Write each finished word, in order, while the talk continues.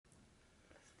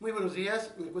Muy buenos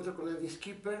días, me encuentro con Andy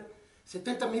Skipper.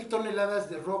 70,000 toneladas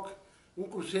de rock, un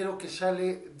crucero que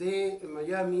sale de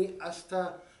Miami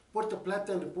hasta Puerto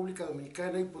Plata en República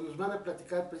Dominicana, y pues nos van a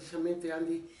platicar precisamente,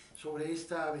 Andy, sobre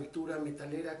esta aventura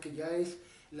metalera que ya es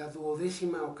la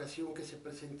 12ª ocasión que se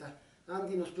presenta.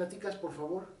 Andy, ¿nos platicas, por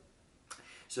favor?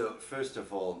 So first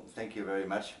of all, thank you very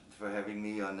much for having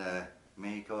me on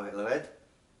Mexico. Hello, Ed.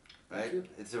 Right?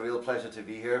 It's a real pleasure to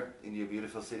be here in your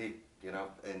beautiful city, you know,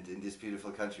 and in this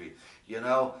beautiful country. You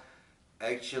know,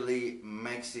 actually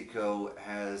Mexico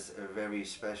has a very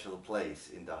special place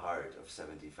in the heart of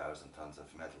 70,000 tons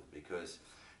of metal, because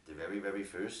the very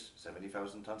first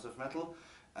 70,000 tons of metal,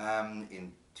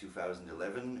 in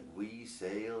 2011 we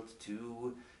sailed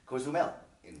to Cozumel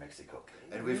in Mexico.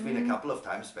 And we've been a couple of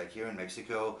times back here in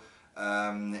Mexico,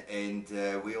 and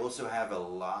we also have a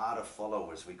lot of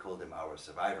followers. We call them our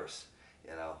survivors,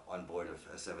 you know, on board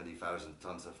of 70,000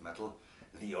 tons of metal.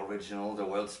 The original, the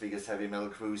world's biggest heavy metal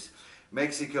cruise.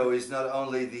 Mexico is not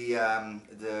only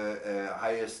the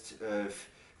highest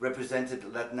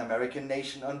represented Latin American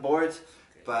nation on board,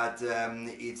 but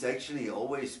it's actually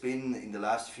always been in the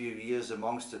last few years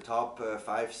amongst the top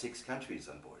 5-6 countries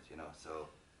on board, you know. So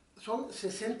Son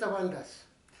 60 bandas.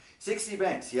 60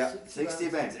 bands, yeah, 60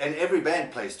 bands. bands. And every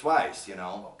band plays twice, you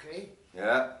know. Ok.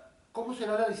 Yeah. ¿Cómo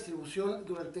será la distribución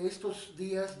durante estos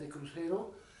días de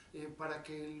crucero para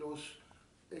que los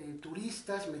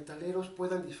turistas metaleros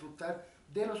puedan disfrutar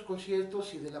de los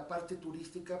conciertos y de la parte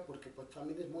turística, porque pues,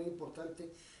 también es muy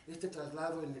importante este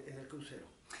traslado en el crucero?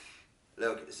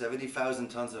 Look, 70,000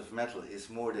 tons of metal is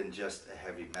more than just a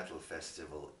heavy metal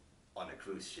festival on a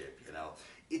cruise ship, you know.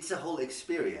 It's a whole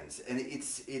experience, and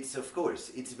it's of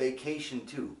course, it's vacation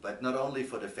too, but not only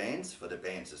for the fans, for the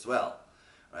bands as well,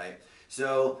 right?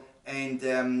 So,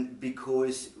 and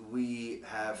because we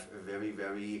have a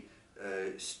very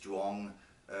strong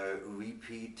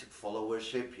repeat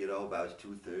followership, you know, about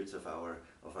 2/3 of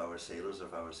our sailors,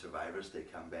 of our survivors, they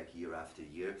come back year after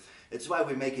year. It's why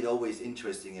we make it always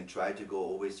interesting and try to go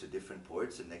always to different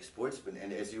ports and next ports.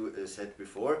 And as you said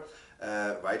before,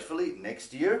 rightfully,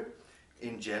 next year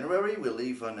in January, we'll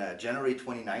leave on January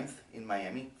 29th in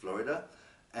Miami, Florida,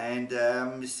 and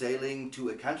sailing to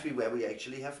a country where we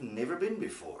actually have never been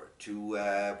before, to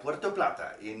Puerto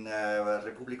Plata in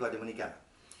República Dominicana.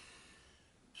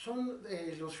 Son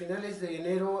los finales de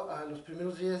enero a los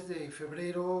primeros días de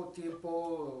febrero,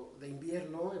 tiempo de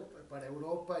invierno para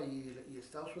Europa y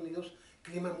Estados Unidos,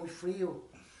 clima muy frío.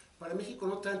 Para México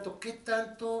no tanto. ¿Qué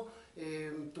tanto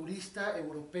turista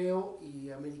europeo y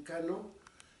americano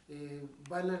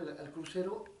van al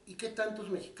crucero, y qué tantos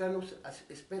mexicanos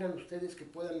esperan ustedes que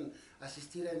puedan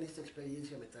asistir a esta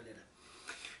experiencia metalera?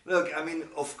 Look, I mean,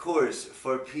 of course,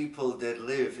 for people that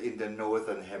live in the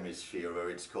northern hemisphere,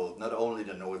 where it's cold, not only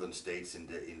the northern states in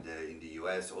the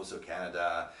US, also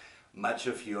Canada, much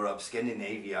of Europe,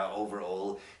 Scandinavia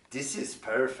overall, this is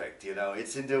perfect, you know.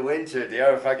 It's in the winter, they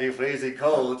are fucking freezing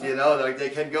cold, you know, like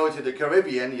they can go to the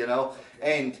Caribbean, you know,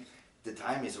 and the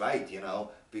time is right, you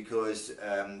know, because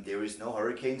there is no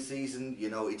hurricane season, you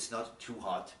know, it's not too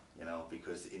hot, you know,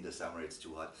 because in the summer it's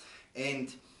too hot.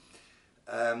 And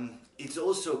it's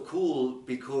also cool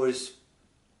because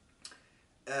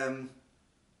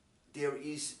there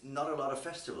is not a lot of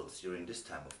festivals during this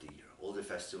time of the year. All the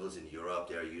festivals in Europe,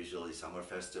 they are usually summer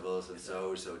festivals, and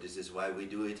so this is why we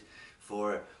do it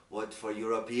for what for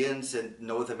Europeans and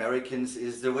North Americans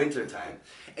is the winter time.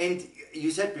 And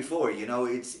you said before, you know,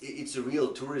 it's a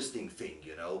real touristing thing,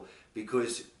 you know,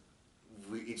 because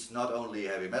it's not only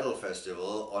a heavy metal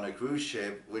festival on a cruise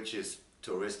ship, which is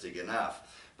touristic enough,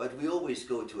 but we always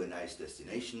go to a nice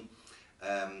destination,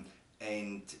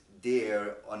 and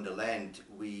there on the land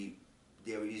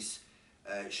there is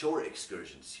shore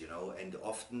excursions, you know, and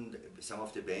often some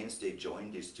of the bands, they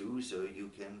join this too, so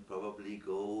you can probably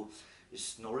go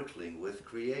snorkeling with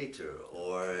Creator,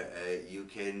 or you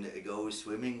can go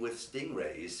swimming with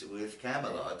stingrays with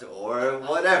Camelot, or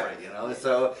whatever, you know.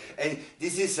 So, and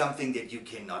this is something that you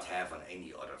cannot have on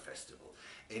any other festival.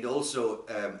 And also,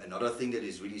 another thing that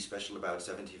is really special about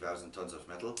 70,000 tons of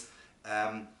metal,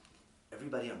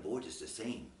 everybody on board is the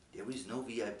same. There is no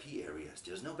VIP areas,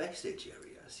 there's no backstage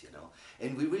areas, you know.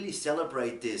 And we really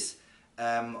celebrate this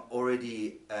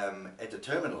already at the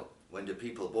terminal when the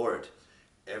people board.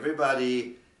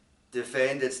 Everybody, the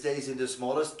fan that stays in the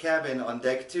smallest cabin on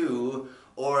deck 2,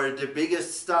 or the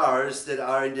biggest stars that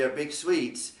are in their big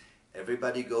suites,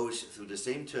 everybody goes through the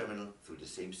same terminal, through the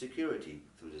same security,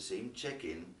 through the same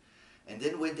check-in, and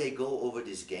then when they go over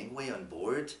this gangway on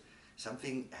board,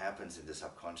 something happens in the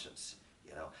subconscious,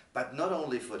 you know. But not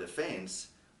only for the fans,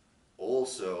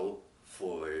 also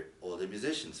for all the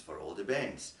musicians, for all the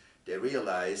bands. they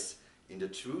realize, in the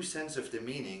true sense of the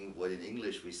meaning, what in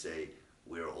English we say,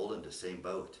 we're all in the same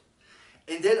boat.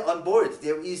 And then on board,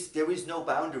 there is no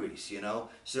boundaries, you know.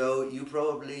 So you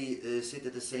probably sit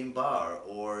at the same bar,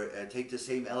 or take the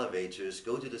same elevators,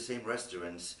 go to the same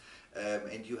restaurants,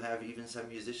 and you have even some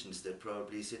musicians that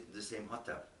probably sit in the same hot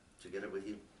tub together with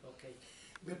you. Okay.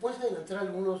 ¿Me puedes adelantar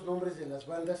algunos nombres de las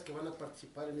bandas que van a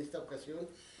participar en esta ocasión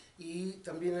y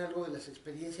también algo de las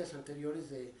experiencias anteriores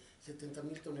de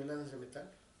 70,000 toneladas de metal?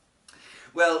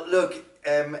 Well, look,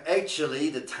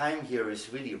 actually the time here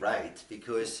is really right,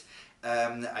 because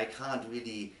I can't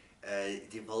really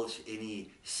divulge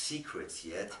any secrets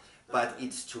yet, but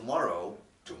it's tomorrow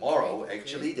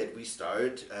actually, that we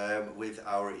start with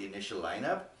our initial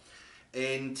lineup.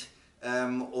 And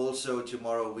also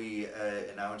tomorrow we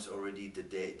announce already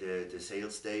the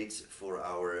sales dates for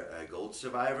our gold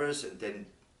survivors, and then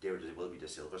there will be the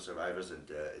silver survivors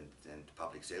and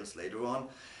public sales later on.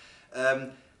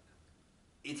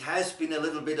 It has been a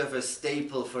little bit of a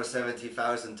staple for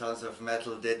 70,000 tons of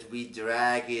metal that we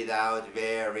drag it out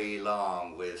very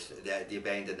long with the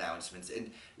band announcements.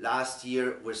 And last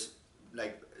year was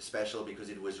like special because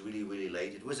it was really, really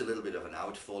late. It was a little bit of an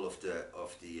outfall of the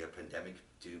pandemic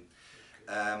too.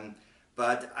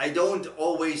 But I don't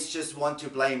always just want to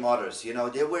blame others. You know,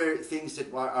 there were things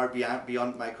that are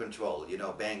beyond my control. You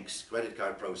know, banks, credit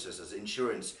card processors,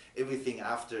 insurance, everything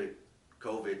after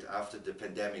COVID, after the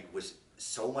pandemic was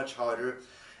so much harder.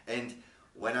 And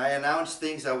when I announce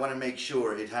things, I want to make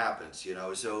sure it happens, you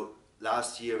know. So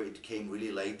last year it came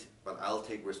really late, but I'll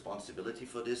take responsibility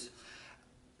for this.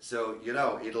 So, you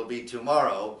know, it'll be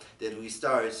tomorrow that we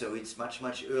start, so it's much,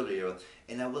 much earlier.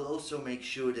 And I will also make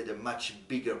sure that a much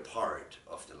bigger part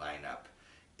of the lineup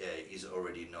is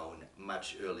already known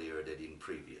much earlier than in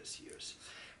previous years.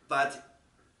 But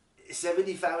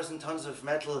 70,000 tons of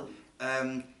metal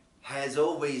has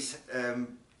always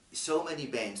so many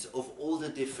bands of all the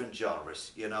different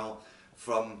genres, you know,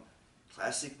 from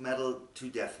classic metal to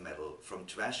death metal, from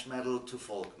thrash metal to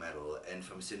folk metal, and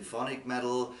from symphonic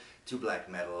metal to black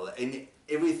metal, and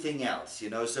everything else, you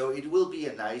know. So it will be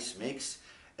a nice mix,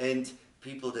 and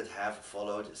people that have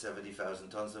followed 70,000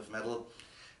 tons of metal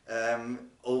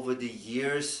over the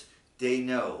years, they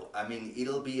know. I mean,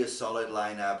 it'll be a solid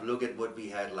lineup. Look at what we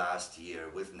had last year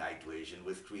with Nightwish and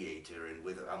with Creator and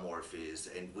with Amorphis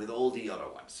and with all the other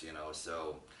ones, you know.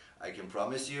 So I can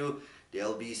promise you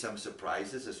there'll be some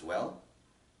surprises as well.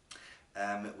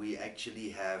 We actually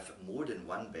have more than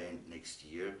one band next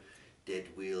year that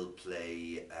will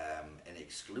play an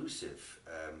exclusive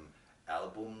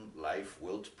album live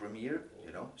world premiere,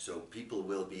 you know, so people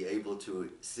will be able to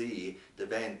see the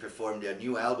band perform their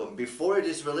new album before it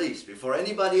is released, before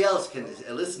anybody else can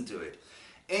listen to it.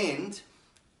 And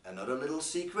another little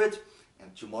secret,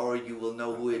 and tomorrow you will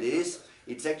know who it is.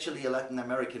 It's actually a Latin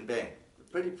American band,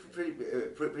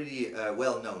 pretty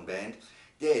well-known band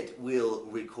that will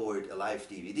record a live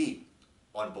DVD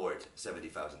on board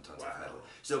 70,000 tons of metal.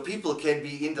 So people can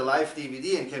be in the live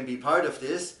DVD and can be part of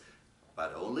this,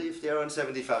 but only if they're on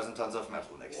 70,000 tons of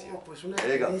metal next year. Pues una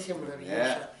experiencia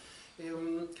maravillosa.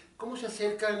 ¿Cómo se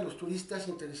acercan los turistas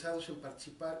interesados en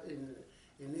participar en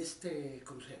este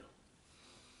crucero?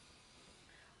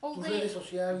 Tus redes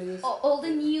sociales. All the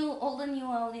new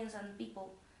audience and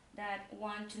people that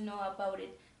want to know about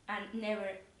it and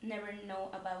never know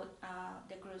about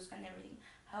the cruise and everything.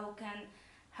 How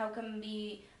can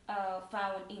be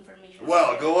found information?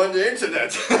 Well, go on the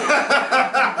internet.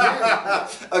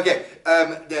 Okay,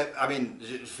 I mean,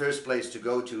 the first place to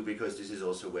go to, because this is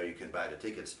also where you can buy the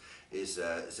tickets, is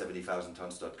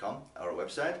 70,000tons.com, our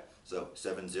website. So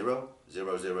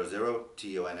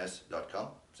 70000tons.com,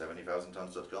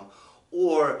 70,000tons.com.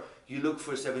 Or you look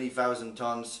for 70,000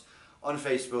 tons on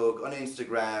Facebook, on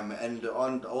Instagram, and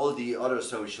on all the other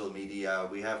social media.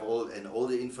 We have all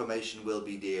the information will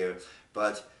be there.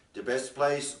 But the best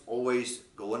place, always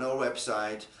go on our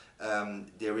website.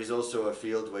 There is also a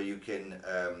field where you can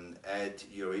add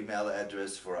your email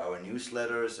address for our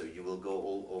newsletter, so you will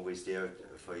go always there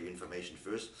for your information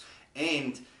first.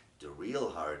 And the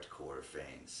real hardcore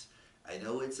fans, I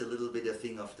know it's a little bit a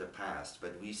thing of the past,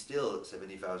 but we still,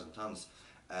 70,000 tons,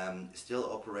 still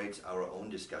operates our own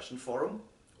discussion forum.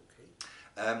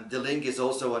 Okay. The link is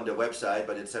also on the website,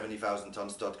 but it's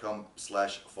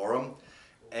 70,000tons.com/forum.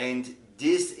 And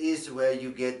this is where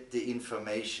you get the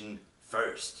information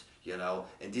first, you know,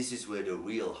 and this is where the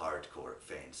real hardcore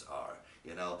fans are,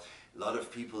 you know. A lot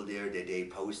of people there, they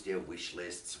post their wish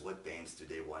lists, what bands do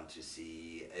they want to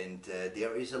see, and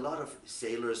there is a lot of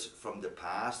sailors from the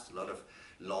past, a lot of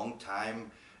long time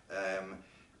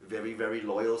very, very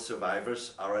loyal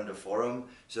survivors are on the forum,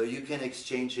 so you can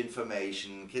exchange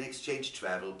information, can exchange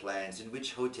travel plans, in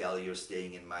which hotel you're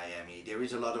staying in Miami. There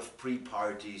is a lot of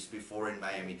pre-parties before in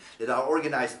Miami that are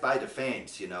organized by the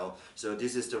fans, you know, so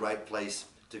this is the right place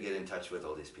to get in touch with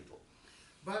all these people.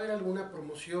 ¿Va a haber alguna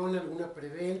promoción, alguna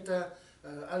preventa,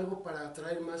 algo para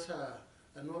atraer más a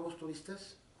nuevos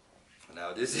turistas?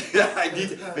 Now this, I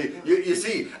need, you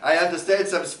see, I understand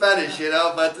some Spanish, you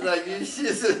know, but like,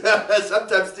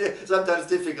 sometimes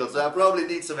difficult, so I probably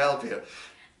need some help here.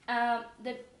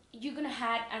 You're gonna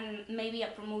have maybe a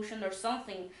promotion or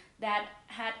something that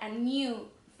had a new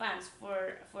fans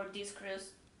for this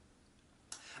cruise.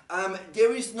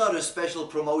 There is not a special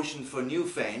promotion for new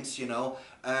fans, you know.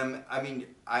 I mean,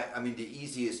 the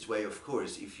easiest way, of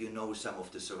course, if you know some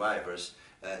of the survivors,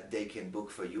 they can book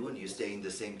for you and you stay in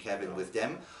the same cabin with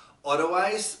them.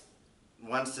 Otherwise,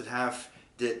 ones that have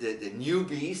the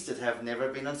newbies that have never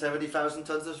been on 70,000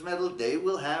 tons of metal, they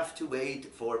will have to wait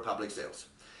for public sales.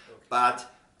 Okay. But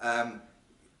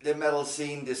the metal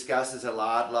scene discusses a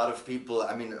lot of people,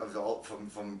 I mean,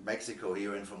 from Mexico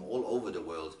here and from all over the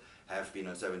world, have been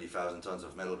on 70,000 tons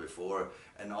of metal before,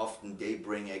 and often they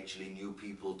bring actually new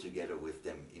people together with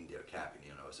them in their cabin,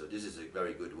 you know. So this is a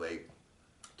very good way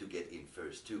to get in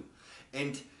first too.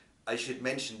 And I should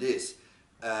mention this,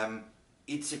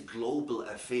 it's a global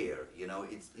affair, you know.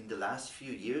 It's in the last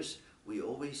few years we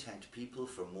always had people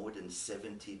from more than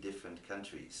 70 different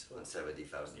countries on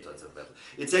 70,000 tons of metal.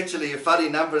 It's actually a funny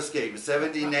numbers game,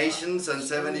 70 nations on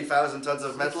 70,000 tons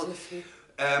of metal.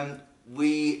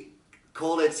 We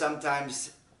call it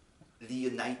sometimes the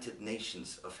United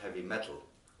Nations of heavy metal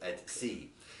at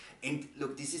sea. And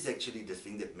look, this is actually the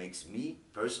thing that makes me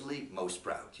personally most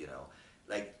proud, you know.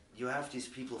 Like, you have these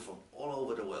people from all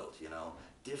over the world, you know,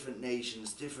 different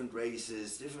nations, different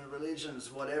races, different religions,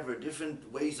 whatever,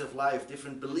 different ways of life,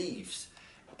 different beliefs.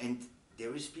 And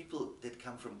there is people that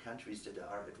come from countries that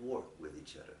are at war with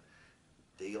each other.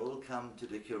 They all come to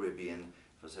the Caribbean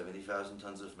for 70,000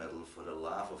 tons of metal, for the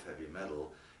love of heavy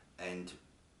metal, and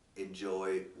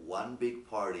enjoy one big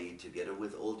party together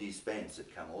with all these bands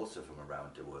that come also from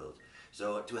around the world.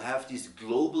 So to have this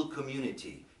global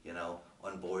community, you know,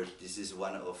 on board, this is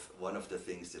one of the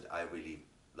things that I really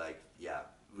like, yeah,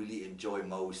 really enjoy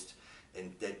most,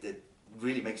 and that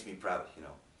really makes me proud, you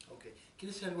know. Okay.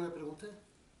 ¿Quieres hacer alguna pregunta?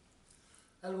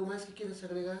 ¿Algo más que quieres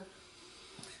agregar?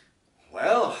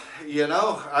 Well, you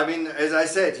know, I mean, as I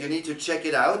said, you need to check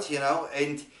it out, you know,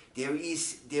 and there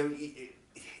is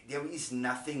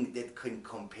nothing that can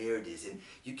compare this. And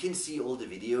you can see all the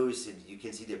videos and you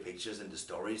can see the pictures and the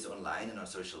stories online and on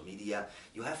social media.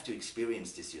 You have to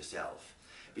experience this yourself.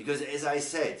 Because as I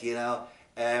said, you know,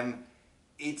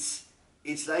 it's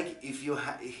like if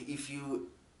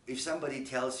somebody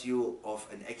tells you of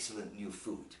an excellent new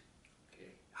food,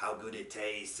 how good it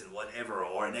tastes and whatever,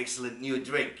 or an excellent new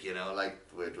drink, you know, like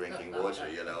we're drinking water,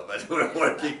 you know, but we're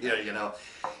working here, you know.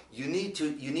 You need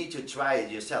to try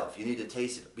it yourself. You need to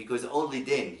taste it, because only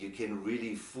then you can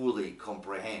really fully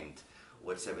comprehend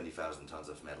what 70,000 tons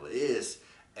of metal is,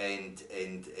 and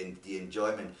the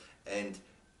enjoyment. And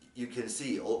you can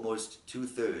see almost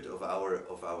 2/3 of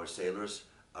our sailors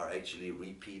are actually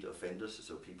repeat offenders,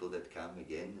 so people that come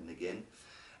again and again,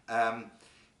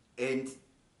 and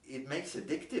it makes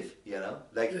addictive, you know.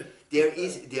 Like there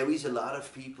is a lot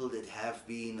of people that have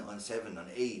been on 7, on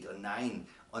 8, on 9,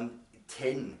 on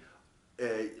 10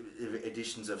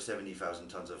 editions of 70,000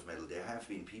 tons of metal. There have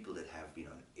been people that have been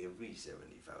on every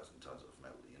 70,000 tons of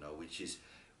metal, you know, which is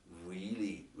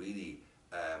really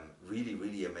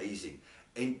amazing.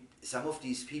 And some of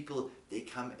these people, they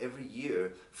come every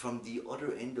year from the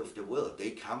other end of the world.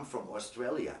 They come from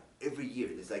Australia every year.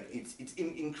 It's like it's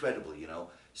incredible, you know.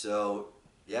 So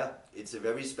yeah, it's a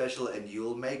very special, and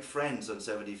you'll make friends on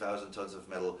 70,000 tons of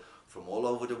metal from all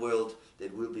over the world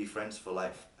that will be friends for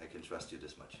life. I can trust you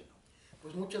this much, you know.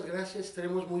 Pues muchas gracias,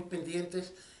 estaremos muy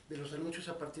pendientes de los anuncios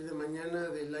a partir de mañana,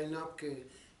 del line-up que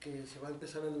se va a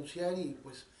empezar a anunciar, y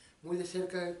pues muy de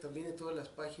cerca también en todas las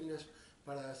páginas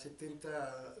para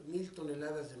 70,000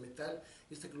 toneladas de metal.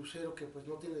 Este crucero que pues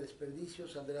no tiene desperdicio,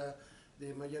 saldrá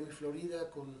de Miami,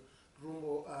 Florida, con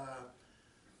rumbo a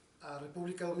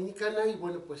República Dominicana, y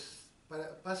bueno, pues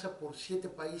pasa por 7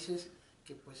 países,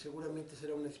 que pues seguramente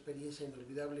será una experiencia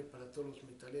inolvidable para todos los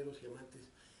metaleros y amantes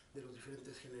de los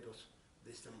diferentes géneros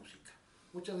de esta música.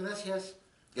 Muchas gracias.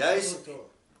 Guys,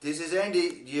 this is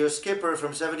Andy, your skipper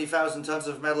from 70,000 tons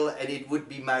of metal, and it would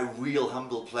be my real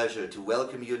humble pleasure to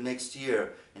welcome you next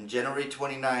year on January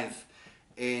 29th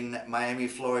in Miami,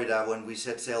 Florida, when we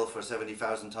set sail for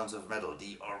 70,000 tons of metal,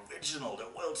 the original, the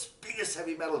world's biggest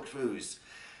heavy metal cruise.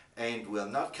 and we're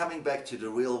not coming back to the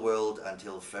real world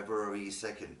until February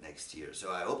 2nd next year.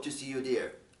 So I hope to see you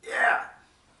there. Yeah!